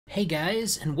Hey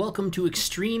guys, and welcome to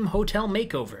Extreme Hotel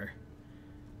Makeover.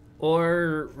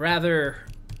 Or rather,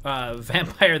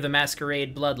 Vampire the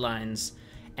Masquerade Bloodlines.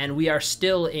 And we are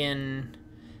still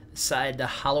inside the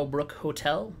Hollowbrook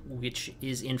Hotel, which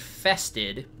is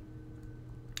infested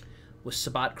with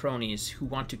Sabbat cronies who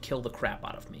want to kill the crap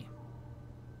out of me.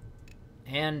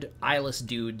 And eyeless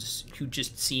dudes who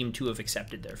just seem to have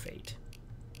accepted their fate.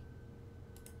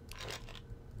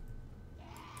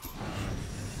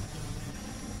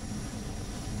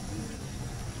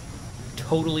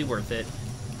 Totally worth it.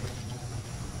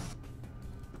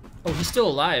 Oh, he's still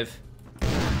alive.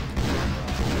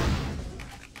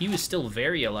 He was still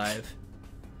very alive.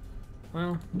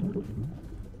 Well,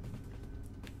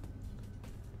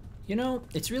 you know,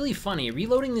 it's really funny.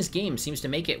 Reloading this game seems to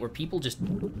make it where people just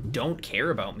don't care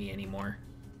about me anymore.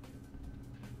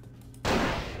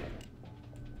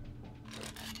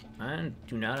 I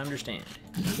do not understand.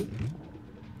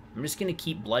 I'm just gonna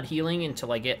keep blood healing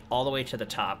until I get all the way to the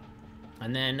top.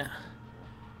 And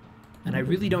I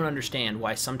really don't understand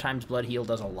why sometimes blood heal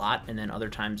does a lot and then other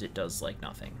times it does like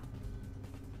nothing.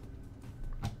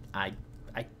 I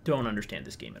don't understand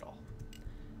this game at all.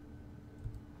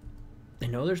 I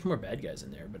know there's more bad guys in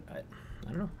there, but I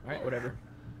don't know. Alright, whatever.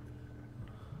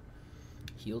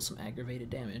 Heal some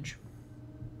aggravated damage.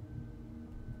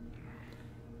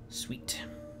 Sweet.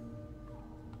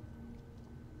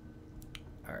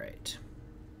 Alright.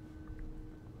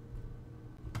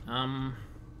 I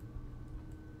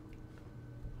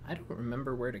don't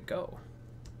remember where to go.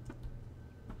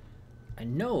 I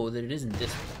know that it isn't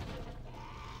this one.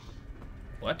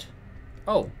 What?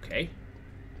 Oh, okay.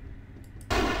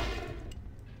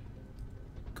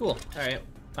 Cool. Alright,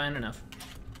 fine enough.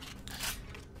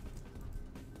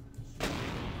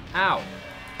 Ow!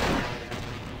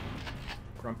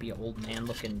 Grumpy old man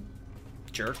looking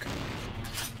jerk.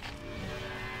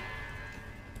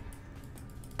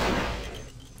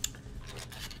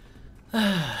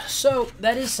 So,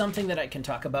 that is something that I can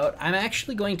talk about. I'm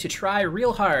actually going to try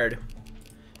real hard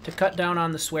to cut down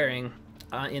on the swearing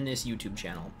in this YouTube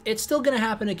channel. It's still going to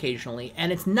happen occasionally,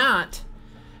 and it's not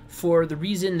for the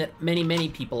reason that many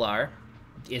people are.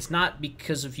 It's not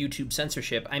because of YouTube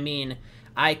censorship. I mean,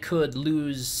 I could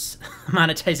lose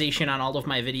monetization on all of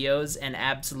my videos and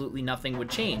absolutely nothing would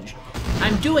change.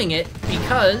 I'm doing it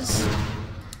because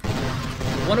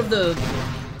one of the,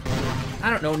 I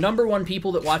don't know, #1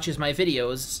 people that watches my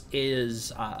videos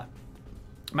is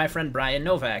my friend Brian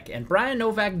Novak. And Brian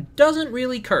Novak doesn't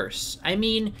really curse. I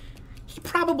mean, he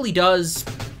probably does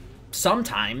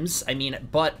sometimes, I mean,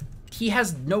 but he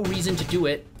has no reason to do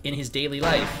it in his daily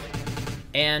life.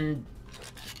 And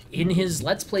in his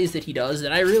Let's Plays that he does,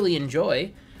 that I really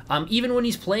enjoy, even when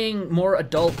he's playing more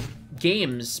adult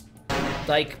games,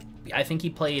 like, I think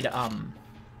he played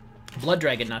Blood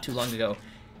Dragon not too long ago,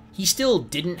 he still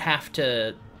didn't have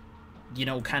to, you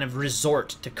know, kind of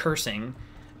resort to cursing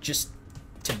just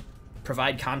to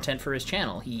provide content for his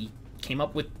channel. He came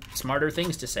up with smarter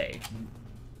things to say,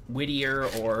 wittier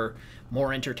or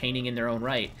more entertaining in their own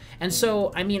right. And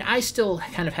so, I mean, I still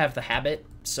kind of have the habit,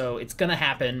 so it's gonna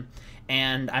happen,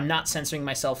 and I'm not censoring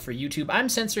myself for YouTube. I'm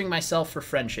censoring myself for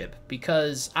friendship,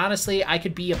 because honestly, I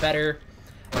could be a better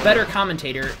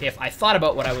commentator if I thought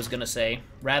about what I was gonna say,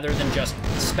 rather than just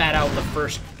spat out the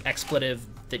first expletive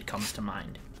that comes to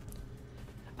mind.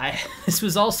 This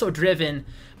was also driven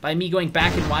by me going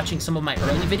back and watching some of my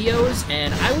early videos,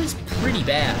 and I was pretty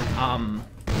bad. I'm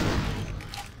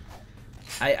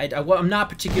not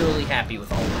particularly happy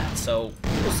with all of that, so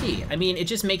we'll see. I mean, it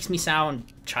just makes me sound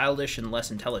childish and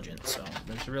less intelligent, so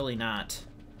there's really not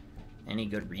any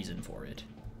good reason for it.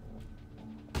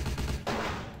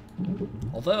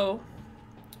 Although,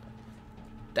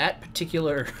 that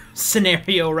particular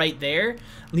scenario right there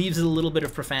leaves a little bit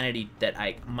of profanity that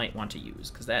I might want to use,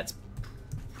 because that's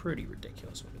pretty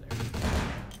ridiculous over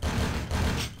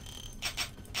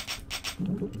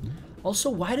there. Also,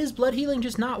 why does blood healing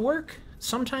just not work?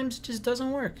 Sometimes it just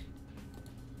doesn't work.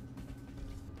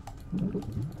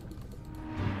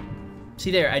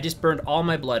 See there, I just burned all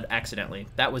my blood accidentally.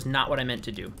 That was not what I meant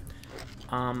to do.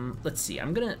 Let's see,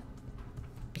 I'm gonna...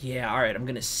 Yeah, alright, I'm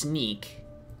gonna sneak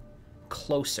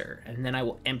closer, and then I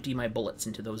will empty my bullets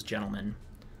into those gentlemen,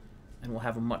 and we'll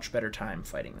have a much better time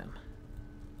fighting them.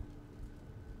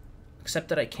 Except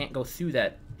that I can't go through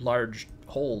that large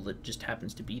hole that just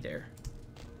happens to be there.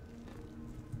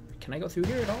 Can I go through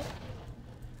here at all?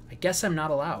 I guess I'm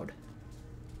not allowed.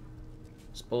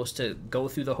 I'm supposed to go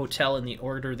through the hotel in the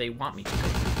order they want me to go.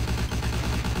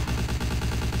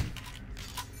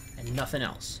 And nothing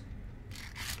else.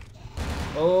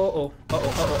 Oh,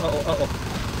 oh.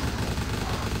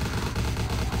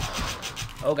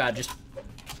 Oh god, just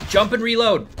Jump and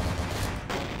reload.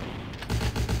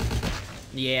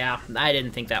 Yeah, I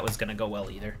didn't think that was gonna go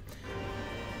well either.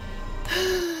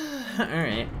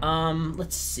 Alright,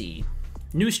 let's see.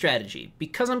 New strategy.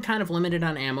 Because I'm kind of limited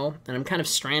on ammo, and I'm kind of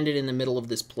stranded in the middle of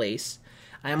this place,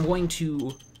 I am going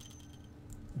to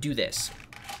do this.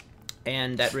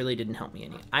 And that really didn't help me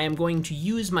any. I am going to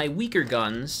use my weaker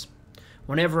guns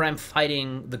whenever I'm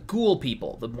fighting the ghoul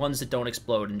people, the ones that don't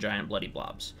explode in giant bloody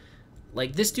blobs.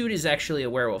 Like, this dude is actually a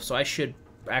werewolf, so I should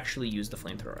actually use the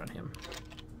flamethrower on him.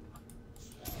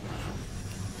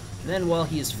 And then while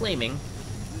he is flaming,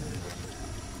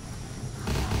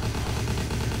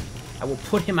 I will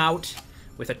put him out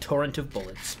with a torrent of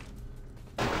bullets.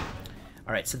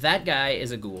 Alright, so that guy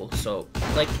is a ghoul. So,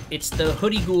 like, it's the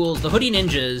hoodie ghouls, the hoodie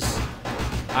ninjas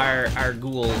are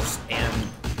ghouls, and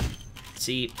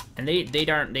see, and they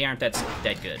aren't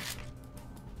that good.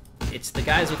 It's the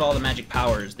guys with all the magic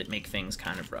powers that make things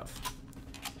kind of rough.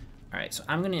 Alright, so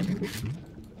I'm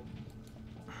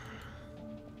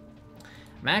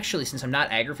actually, since I'm not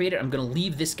aggravated, I'm gonna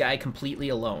leave this guy completely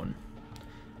alone.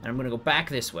 And I'm gonna go back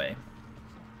this way.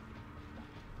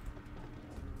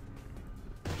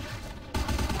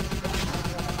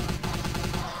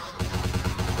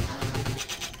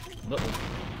 Uh-oh.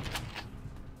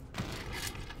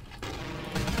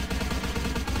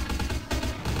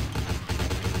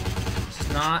 This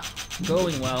is not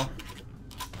going well.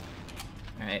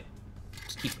 Alright.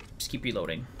 Just keep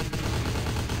reloading.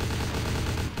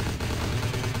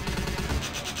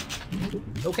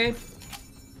 Okay.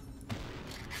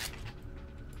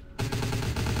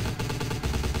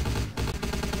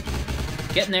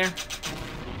 Getting there.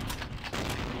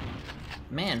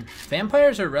 Man,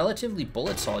 vampires are relatively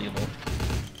bullet soluble.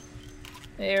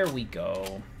 There we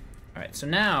go. Alright, so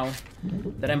now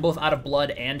that I'm both out of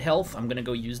blood and health, I'm gonna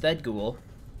go use that ghoul.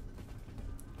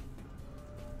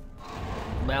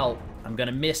 Well, I'm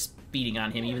gonna miss beating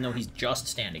on him even though he's just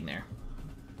standing there.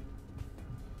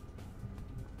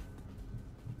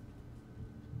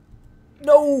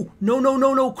 No! No, no,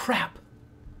 no, no, crap!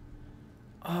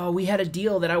 Oh, we had a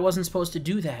deal that I wasn't supposed to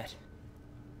do that.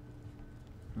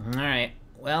 Alright,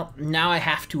 well, now I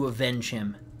have to avenge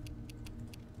him.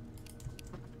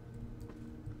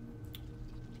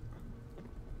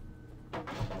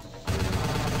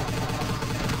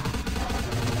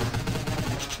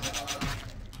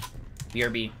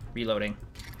 BRB, reloading.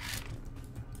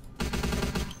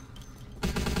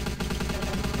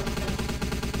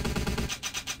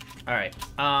 Alright,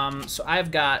 so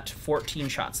I've got 14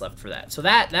 shots left for that. So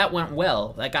that went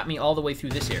well. That got me all the way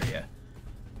through this area.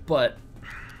 But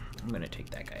I'm gonna take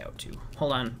that guy out too.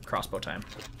 Hold on, crossbow time.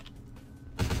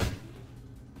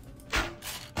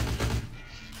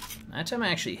 That time I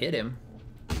actually hit him.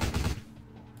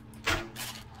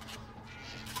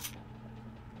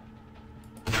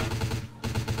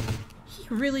 He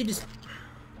really just...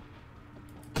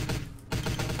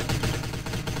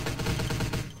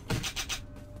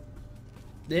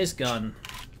 This gun.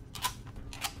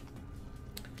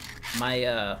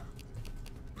 My,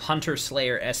 Hunter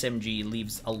Slayer SMG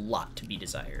leaves a lot to be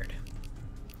desired.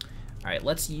 Alright,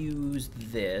 let's use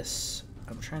this.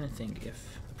 I'm trying to think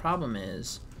if... The problem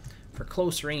is, for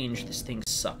close range, this thing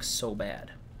sucks so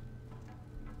bad.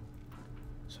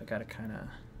 So I gotta kind of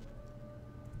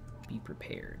be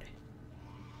prepared.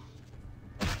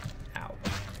 Ow.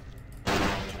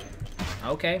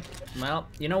 Okay, well,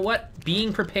 you know what?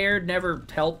 Being prepared never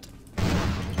helped.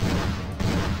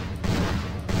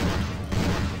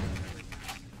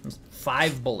 Just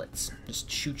 5 bullets. Just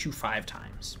shoot you 5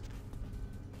 times.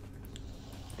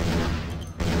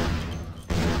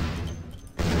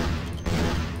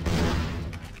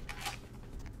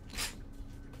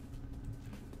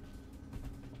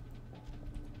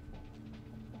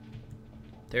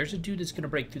 There's a dude that's gonna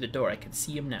break through the door. I can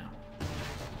see him now.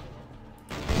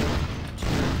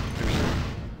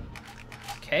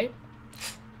 Okay.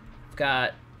 I've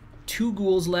got 2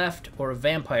 ghouls left, or a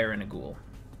vampire and a ghoul.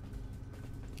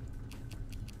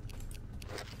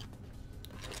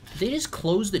 Did they just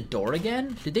close the door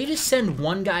again? Did they just send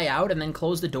one guy out and then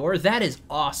close the door? That is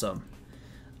awesome.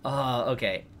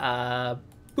 Okay. Boop.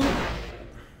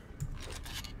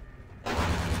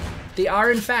 They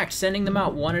are, in fact, sending them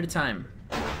out one at a time.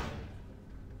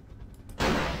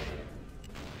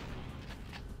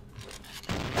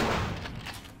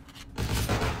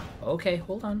 Okay,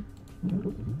 hold on.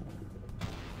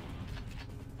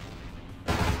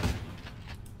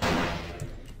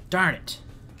 Darn it.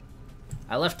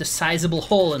 I left a sizable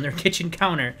hole in their kitchen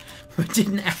counter, but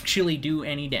didn't actually do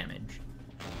any damage.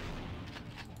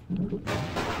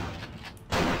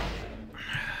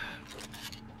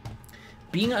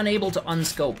 Being unable to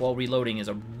unscope while reloading is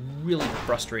a really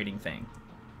frustrating thing.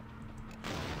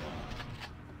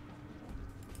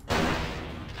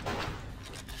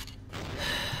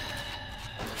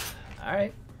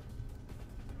 Alright.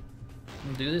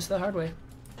 We'll do this the hard way.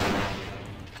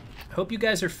 Hope you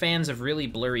guys are fans of really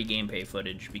blurry gameplay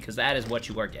footage, because that is what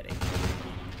you are getting.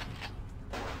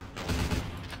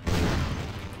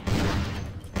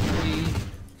 3,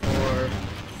 4,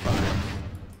 5.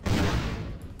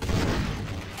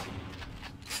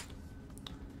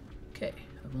 Okay,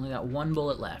 I've only got 1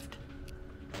 bullet left.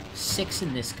 6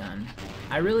 in this gun.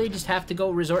 I really just have to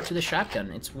go resort to the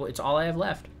shotgun. It's all I have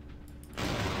left.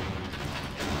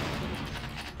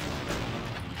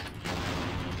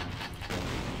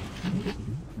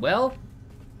 Well,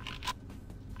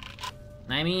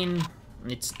 I mean,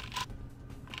 it's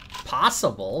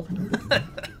possible.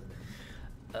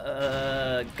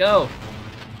 Go.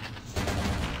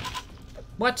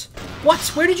 What? What?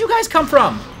 Where did you guys come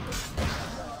from?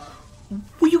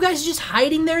 Were you guys just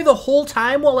hiding there the whole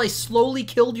time while I slowly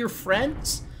killed your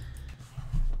friends?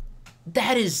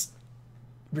 That is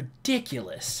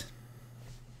ridiculous.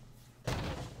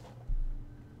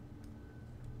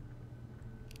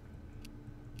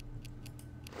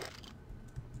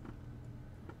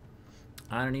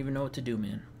 I don't even know what to do,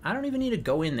 man. I don't even need to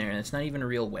go in there. That's not even a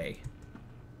real way.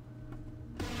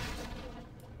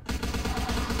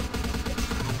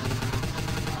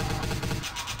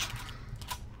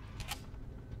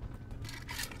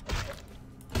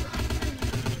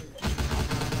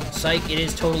 Psych, it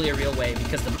is totally a real way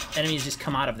because the enemies just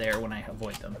come out of there when I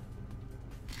avoid them.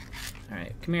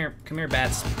 Alright, come here,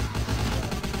 bats.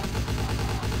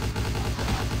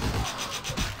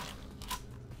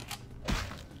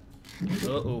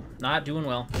 Uh-oh, not doing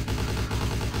well.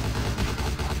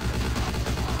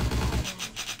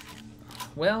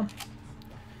 Well,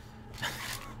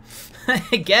 I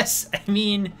guess, I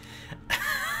mean,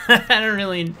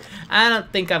 I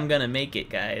don't think I'm gonna make it,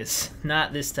 guys.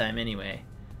 Not this time, anyway.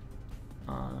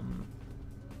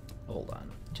 Hold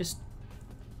on. Just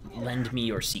lend me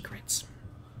your secrets.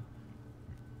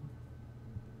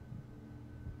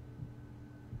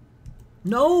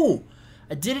 No!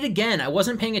 I did it again. I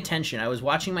wasn't paying attention. I was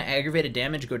watching my aggravated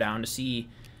damage go down to see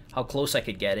how close I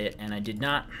could get it, and I didn't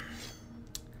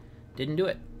do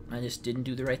it. I just didn't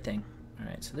do the right thing.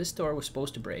 Alright, so this door was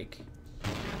supposed to break.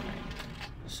 Alright.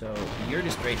 So you're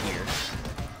just right here.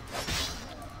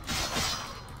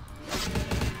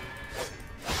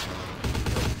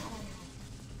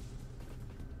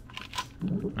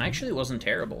 Actually, it wasn't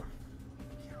terrible.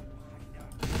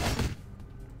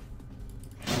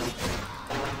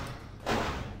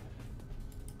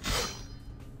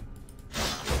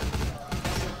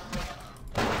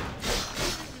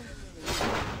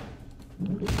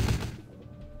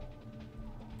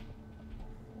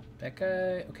 That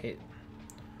guy, okay.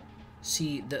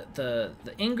 See, the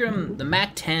Ingram, the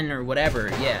MAC-10 or whatever,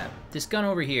 yeah. This gun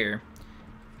over here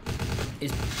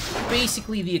is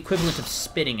basically the equivalent of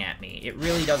spitting at me. It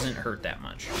really doesn't hurt that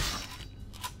much.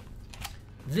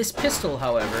 This pistol,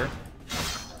 however...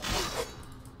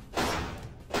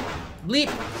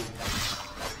 Bleep!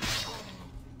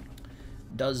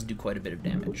 Does do quite a bit of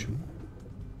damage.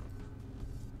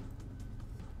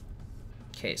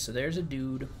 Okay, so there's a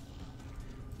dude.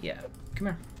 Yeah, come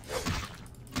here.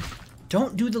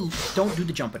 Don't do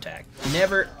the jump attack.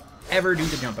 Never, ever do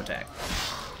the jump attack.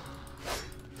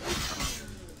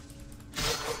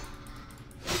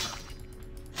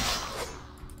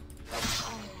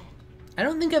 I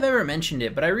don't think I've ever mentioned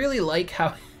it, but I really like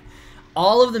how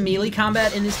all of the melee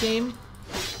combat in this game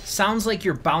sounds like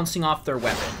you're bouncing off their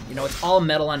weapon. You know, it's all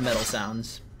metal on metal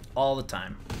sounds all the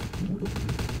time.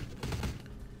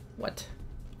 What?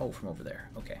 Oh, from over there.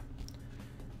 Okay.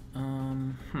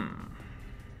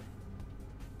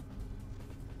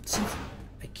 Since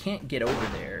I can't get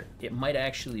over there, it might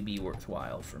actually be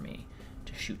worthwhile for me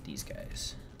to shoot these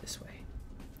guys this way.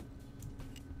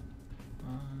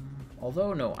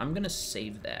 Although, no, I'm gonna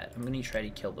save that. I'm gonna try to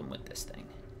kill them with this thing.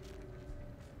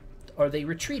 Are they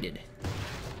retreated?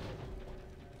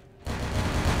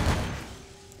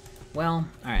 Well,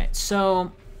 alright,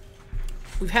 so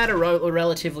we've had a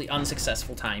relatively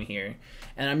unsuccessful time here,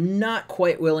 and I'm not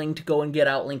quite willing to go and get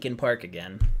out Lincoln Park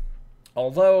again.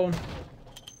 Although,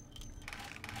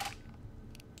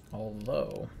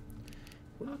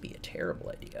 wouldn't be a terrible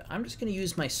idea. I'm just gonna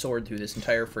use my sword through this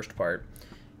entire first part,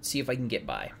 see if I can get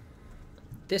by.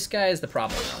 This guy is the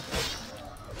problem, though.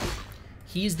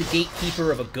 He's the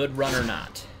gatekeeper of a good run or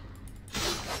not.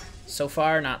 So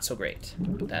far, not so great.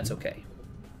 But that's okay.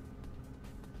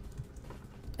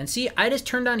 And see, I just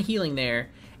turned on healing there,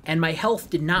 and my health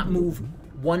did not move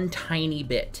one tiny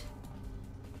bit.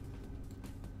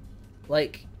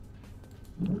 Like,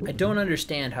 I don't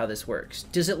understand how this works.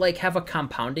 Does it, like, have a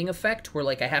compounding effect where,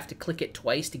 like, I have to click it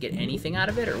twice to get anything out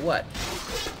of it, or what?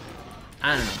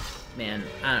 I don't know, man.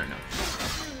 I don't know.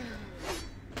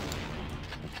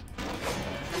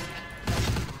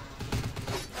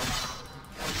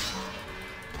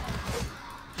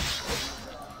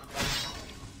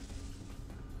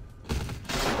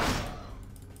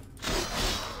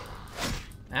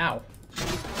 Ow.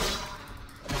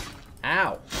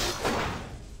 Ow.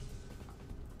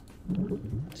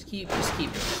 Just keep doing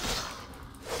it.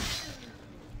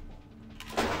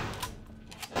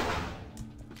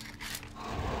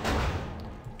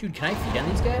 Dude, can I feed on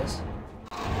these guys?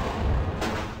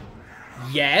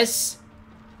 Yes.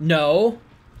 No.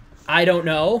 I don't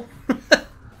know. And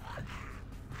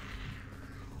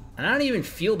I don't even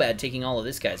feel bad taking all of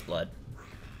this guy's blood.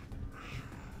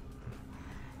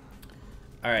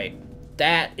 Alright.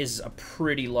 That is a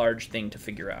pretty large thing to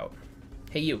figure out.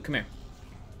 Hey, you, come here.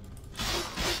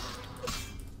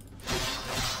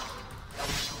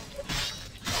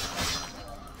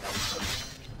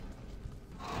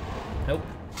 Nope.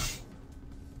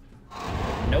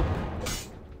 Nope.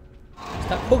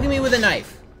 Stop poking me with a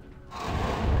knife.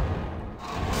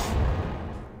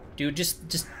 Dude,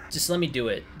 just let me do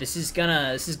it. This is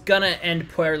gonna end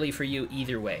poorly for you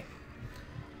either way.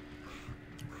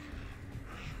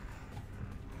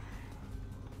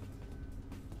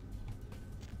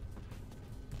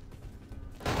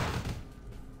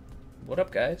 What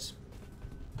up, guys?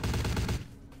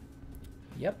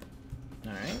 Yep.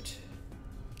 All right.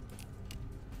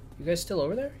 You guys still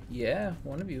over there? Yeah,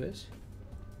 one of you is.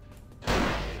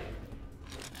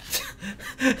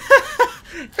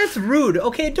 That's rude.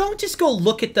 Okay, don't just go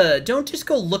look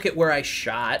at where I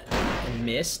shot and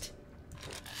missed.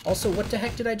 Also, what the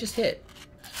heck did I just hit?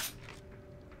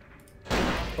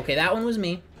 Okay, that one was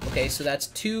me. Okay, so that's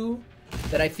 2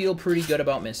 that I feel pretty good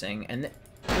about missing. And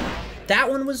that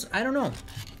one was, I don't know.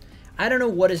 I don't know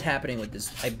what is happening with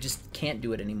this. I just can't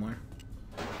do it anymore.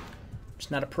 I'm just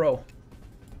not a pro.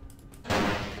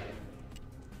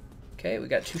 Okay, we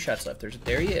got 2 shots left.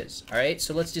 There he is. All right,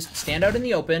 so let's just stand out in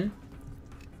the open.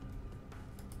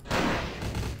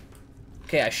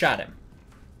 Okay, I shot him.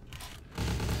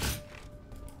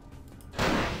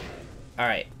 All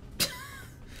right.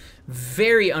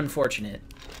 Very unfortunate.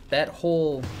 That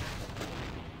whole...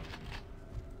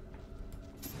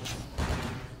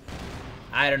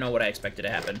 I don't know what I expected to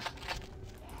happen.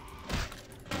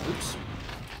 Oops.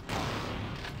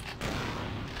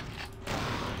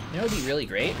 You know what would be really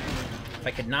great? If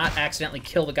I could not accidentally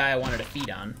kill the guy I wanted to feed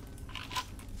on.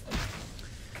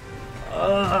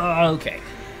 Okay.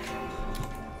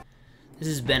 This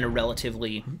has been a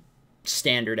relatively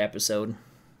standard episode.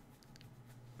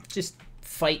 Just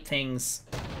fight things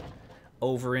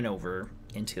over and over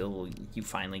until you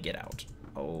finally get out.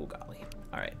 Oh, golly.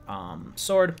 Alright,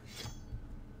 sword.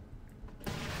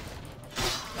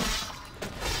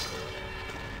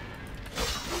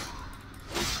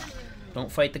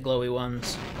 Don't fight the glowy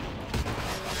ones.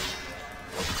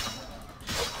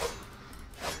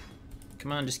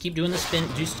 Come on, just keep doing the spin.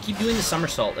 Just keep doing the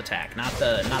somersault attack, not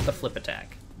the flip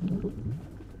attack. All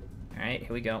right,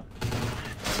 here we go.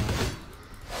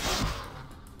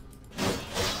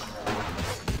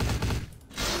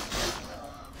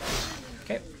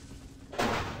 Okay.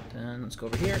 Then let's go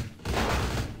over here.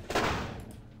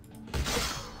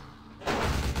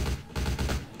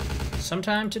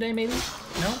 Sometime today, maybe?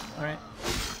 No? All right.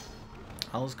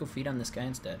 I'll just go feed on this guy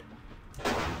instead.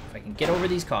 If I can get over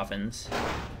these coffins.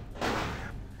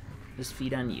 Just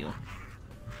feed on you.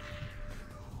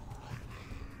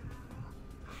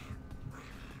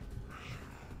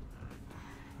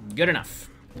 Good enough.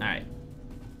 Alright.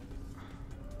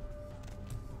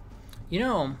 You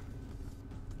know,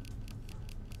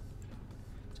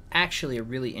 it's actually a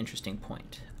really interesting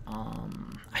point.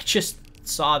 I just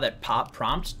saw that pop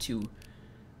prompt to,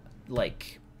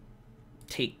 like,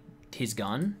 take his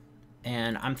gun,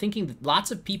 and I'm thinking that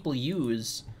lots of people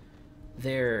use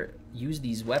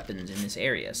these weapons in this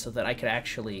area so that I could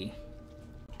actually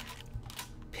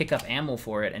pick up ammo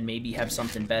for it and maybe have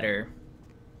something better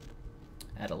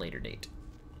at a later date.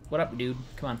 What up, dude?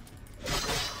 Come on.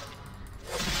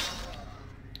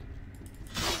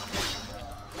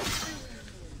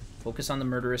 Focus on the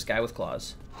murderous guy with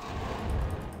claws.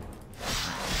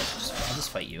 I'll just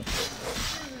fight you.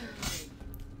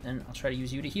 And I'll try to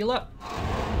use you to heal up.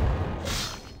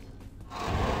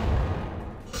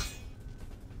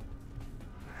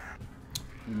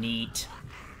 Neat.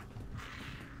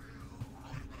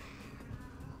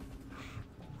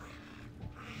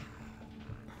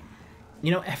 You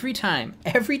know, every time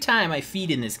I feed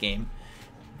in this game,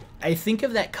 I think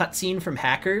of that cutscene from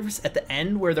Hackers at the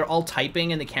end where they're all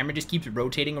typing and the camera just keeps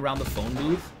rotating around the phone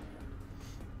booth.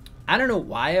 I don't know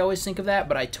why I always think of that,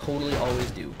 but I totally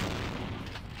always do.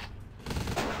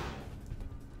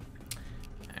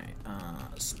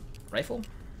 Alright, rifle.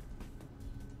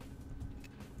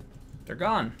 They're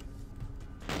gone.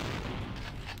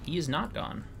 He is not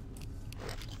gone.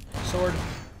 Sword.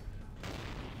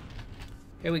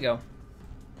 Here we go.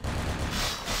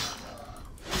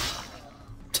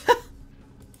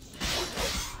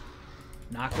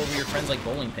 Knock over your friends like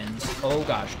bowling pins. Oh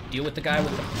gosh, deal with the guy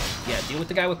with the... Yeah, deal with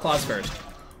the guy with claws first.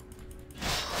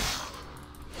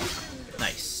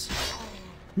 Nice.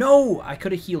 No! I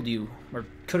could have healed you. Or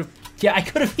could have... Yeah, I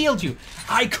could have healed you!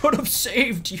 I could have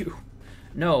saved you!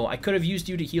 No, I could have used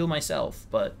you to heal myself,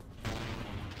 but...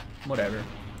 Whatever.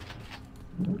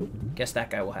 Guess that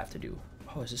guy will have to do.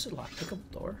 Oh, is this a lockpickable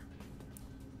door?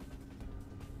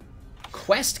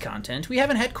 Quest content? We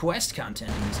haven't had quest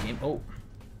content in this game. Oh.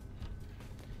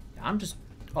 I'm just...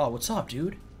 Oh, what's up,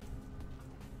 dude?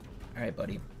 Alright,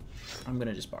 buddy. I'm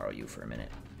gonna just borrow you for a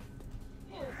minute.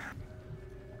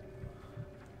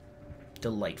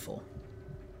 Delightful.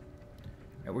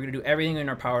 Alright, we're gonna do everything in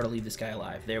our power to leave this guy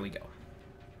alive. There we go.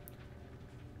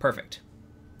 Perfect.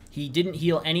 He didn't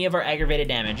heal any of our aggravated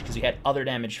damage because we had other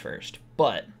damage first.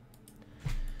 But...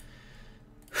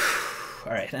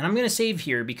 Alright, and I'm gonna save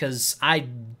here because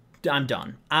I'm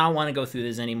done. I don't want to go through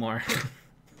this anymore.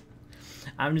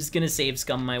 I'm just gonna save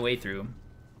scum my way through.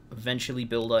 Eventually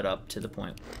build it up to the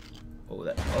point. Oh,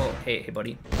 that. Oh, hey,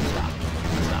 buddy. Stop.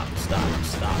 Stop. Stop.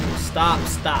 Stop. Stop.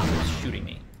 Stop shooting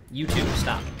me. You too.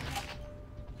 Stop.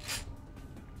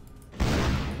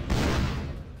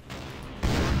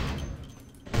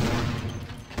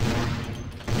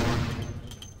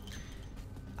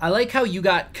 I like how you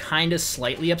got kind of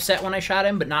slightly upset when I shot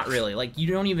him, but not really. Like,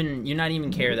 you're not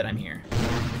even care that I'm here. 3,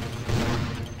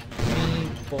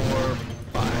 4,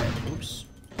 5. Oops.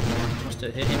 Must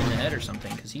have hit him in the head or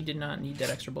something, because he did not need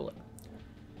that extra bullet.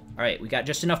 Alright, we got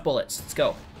just enough bullets. Let's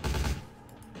go.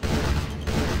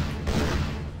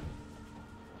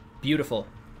 Beautiful.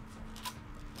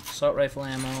 Assault rifle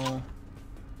ammo.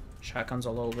 Shotguns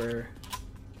all over.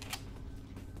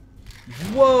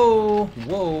 Whoa!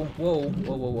 Whoa, whoa, whoa,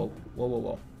 whoa, whoa, whoa, whoa,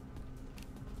 whoa.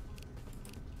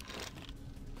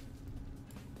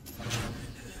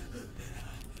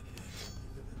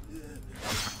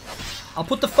 I'll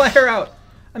put the fire out!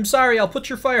 I'm sorry, I'll put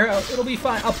your fire out. It'll be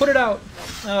fine. I'll put it out.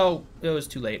 Oh, it was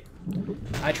too late.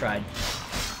 I tried.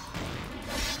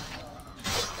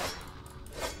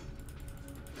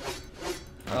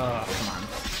 Oh, come on.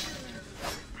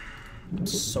 I'm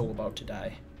so about to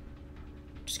die.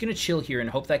 Just gonna chill here and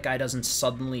hope that guy doesn't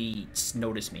suddenly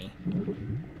notice me.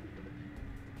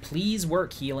 Please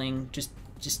work healing.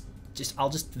 I'll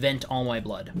just vent all my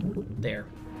blood. There.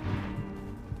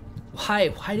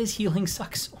 Why does healing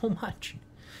suck so much?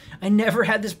 I never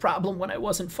had this problem when I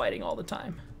wasn't fighting all the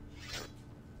time.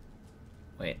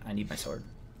 Wait, I need my sword.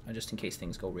 Just in case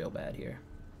things go real bad here.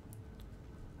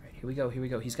 Alright, here we go, here we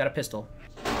go. He's got a pistol.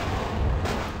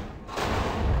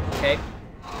 Okay.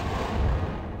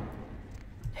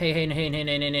 Hey,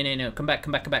 no. Come back.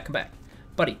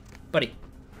 Buddy.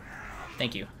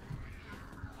 Thank you.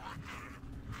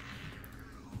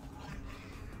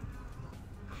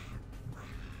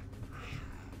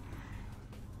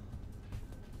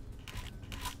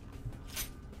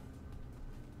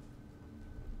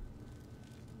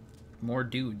 More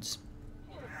dudes.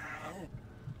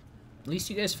 At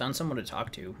least you guys found someone to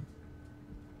talk to.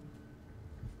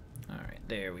 Alright,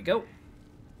 there we go.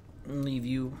 Leave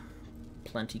you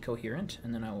plenty coherent,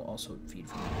 and then I will also feed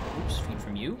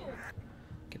from you.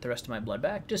 Get the rest of my blood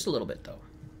back. Just a little bit, though.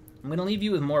 I'm going to leave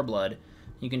you with more blood.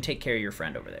 You can take care of your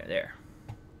friend over there. There.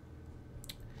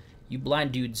 You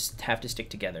blind dudes have to stick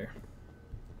together.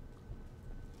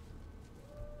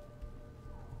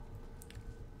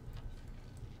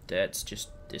 That's just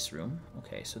this room.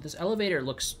 Okay, so this elevator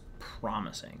looks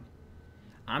promising.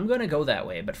 I'm going to go that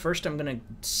way, but first I'm going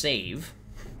to save,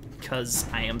 because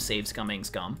I am save scumming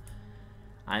scum.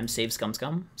 I'm save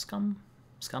scum.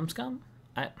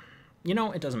 You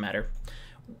know, it doesn't matter.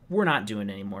 We're not doing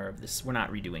any more of this. We're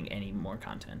not redoing any more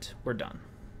content. We're done.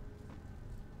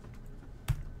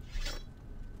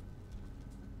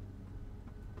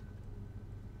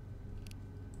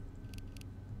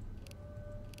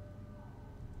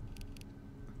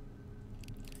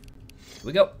 Here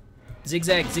we go.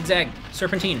 Zigzag,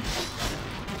 serpentine.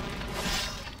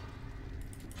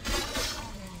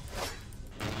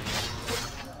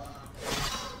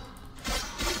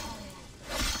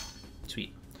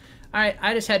 Sweet. All right,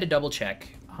 I just had to double check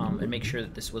and make sure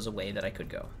that this was a way that I could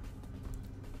go.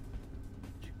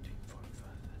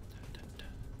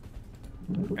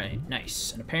 Right,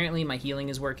 nice. And apparently my healing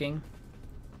is working.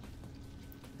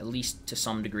 At least to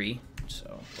some degree.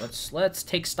 So let's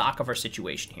take stock of our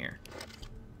situation here.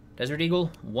 Desert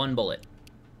Eagle, 1 bullet.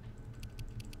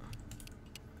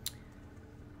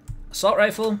 Assault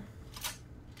rifle,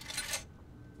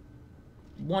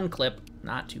 1 clip,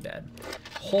 not too bad.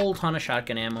 Whole ton of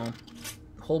shotgun ammo,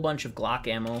 whole bunch of Glock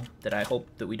ammo that I hope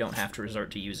that we don't have to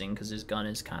resort to using because his gun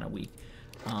is kind of weak.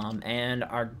 And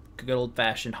our good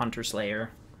old-fashioned Hunter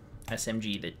Slayer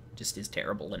SMG that just is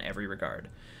terrible in every regard.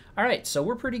 All right, so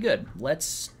we're pretty good.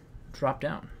 Let's drop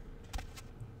down.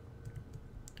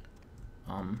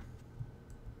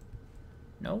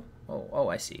 No? Oh,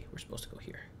 I see. We're supposed to go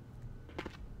here.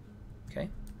 Okay.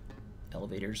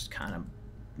 Elevator's kind of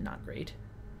not great.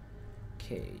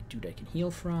 Okay, dude I can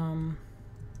heal from.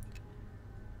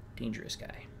 Dangerous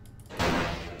guy.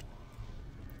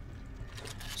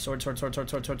 Sword, sword, sword, sword,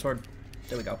 sword, sword, sword.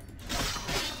 There we go.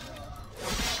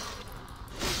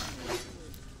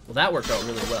 Well, that worked out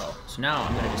really well. So now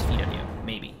I'm going to just feed on you.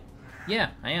 Maybe. Yeah,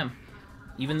 I am.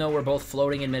 Even though we're both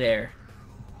floating in midair.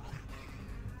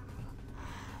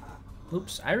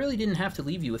 Oops, I really didn't have to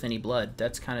leave you with any blood.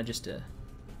 That's kind of just a...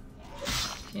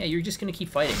 Yeah, you're just going to keep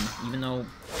fighting, even though...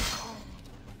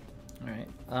 Alright,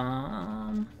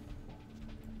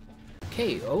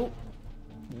 Okay, oh.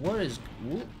 What is...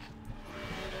 Whoop.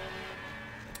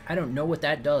 I don't know what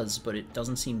that does, but it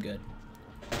doesn't seem good.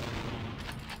 I'm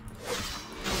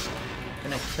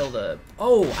gonna kill the...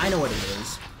 Oh, I know what it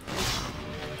is.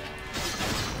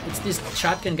 It's this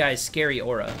shotgun guy's scary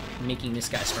aura, making this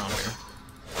guy stronger.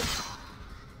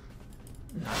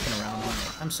 Knocking around on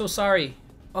it. I'm so sorry.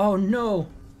 Oh, no.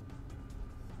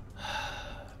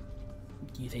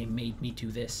 They made me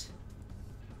do this.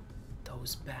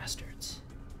 Those bastards.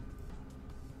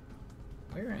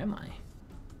 Where am I?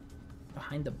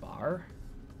 Behind the bar?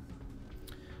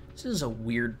 This is a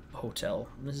weird hotel.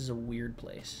 This is a weird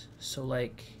place. So,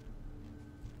 like,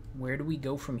 where do we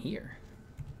go from here?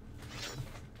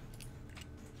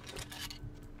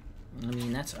 I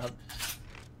mean, that's up.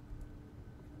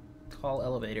 Call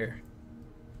elevator.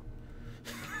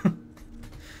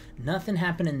 Nothing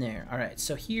happening there. Alright,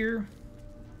 so here...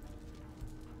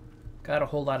 Got a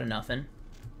whole lot of nothing.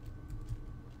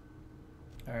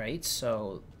 Alright,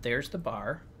 so there's the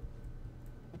bar.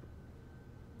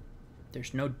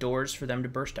 There's no doors for them to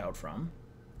burst out from.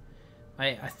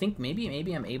 I think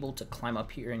maybe I'm able to climb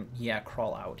up here and, yeah,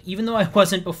 crawl out. Even though I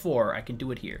wasn't before, I can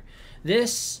do it here.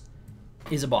 This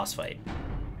is a boss fight.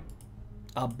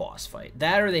 A boss fight.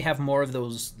 That or they have more of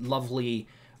those lovely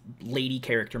lady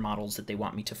character models that they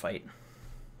want me to fight.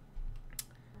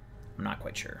 I'm not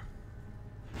quite sure.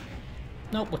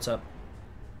 Nope, what's up?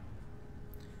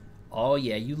 Oh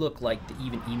yeah, you look like the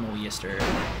even emo-iester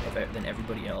than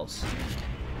everybody else.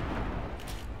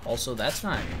 Also, that's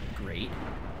not great.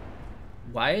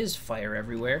 Why is fire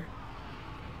everywhere?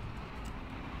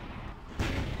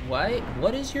 Why?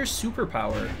 What is your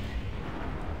superpower?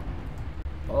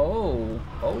 Oh,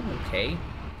 okay.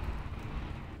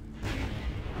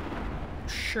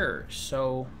 Sure,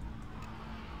 so...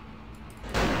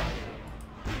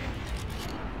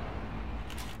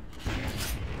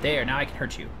 There, now I can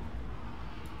hurt you.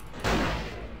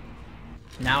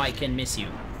 Now I can miss you.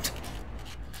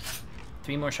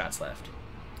 3 more shots left.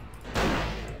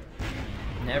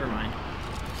 Never mind.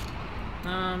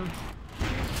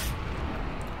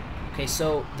 Okay,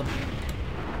 so the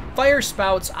fire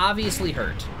spouts obviously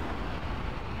hurt.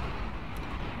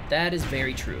 That is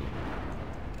very true.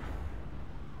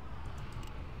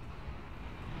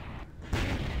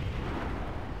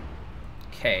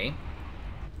 Okay.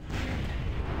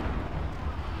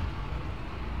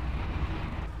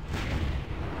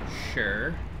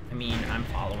 Sure. I mean, I'm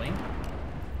following.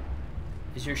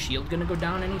 Is your shield gonna go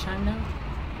down anytime now?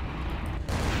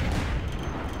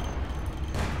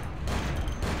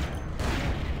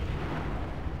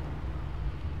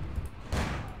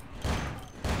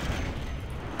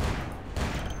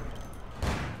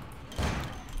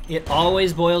 It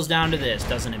always boils down to this,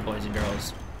 doesn't it, boys and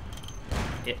girls?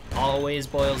 It always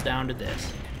boils down to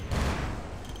this.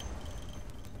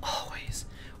 Always.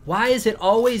 Why is it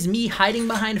always me hiding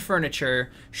behind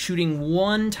furniture, shooting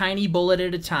one tiny bullet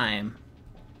at a time?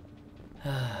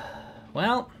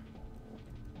 Well,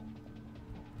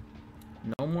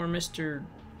 no more Mr.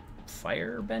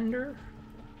 Firebender?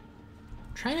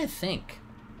 I'm trying to think.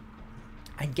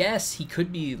 I guess he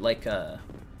could be like a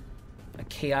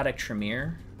chaotic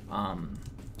Tremere.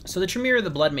 So the Tremere are the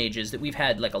blood mages that we've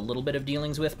had like a little bit of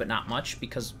dealings with, but not much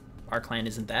because our clan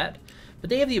isn't that. But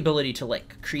they have the ability to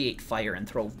like create fire and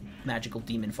throw magical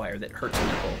demon fire that hurts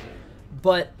people.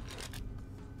 But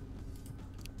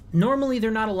normally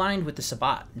they're not aligned with the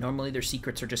Sabbat. Normally their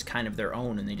secrets are just kind of their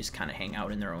own, and they just kind of hang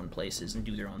out in their own places and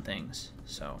do their own things.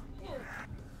 So,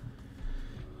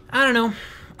 I don't know.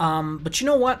 But you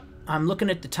know what? I'm looking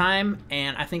at the time,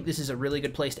 and I think this is a really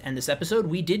good place to end this episode.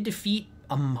 We did defeat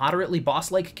a moderately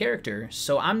boss-like character,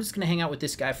 so I'm just going to hang out with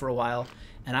this guy for a while,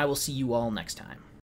 and I will see you all next time.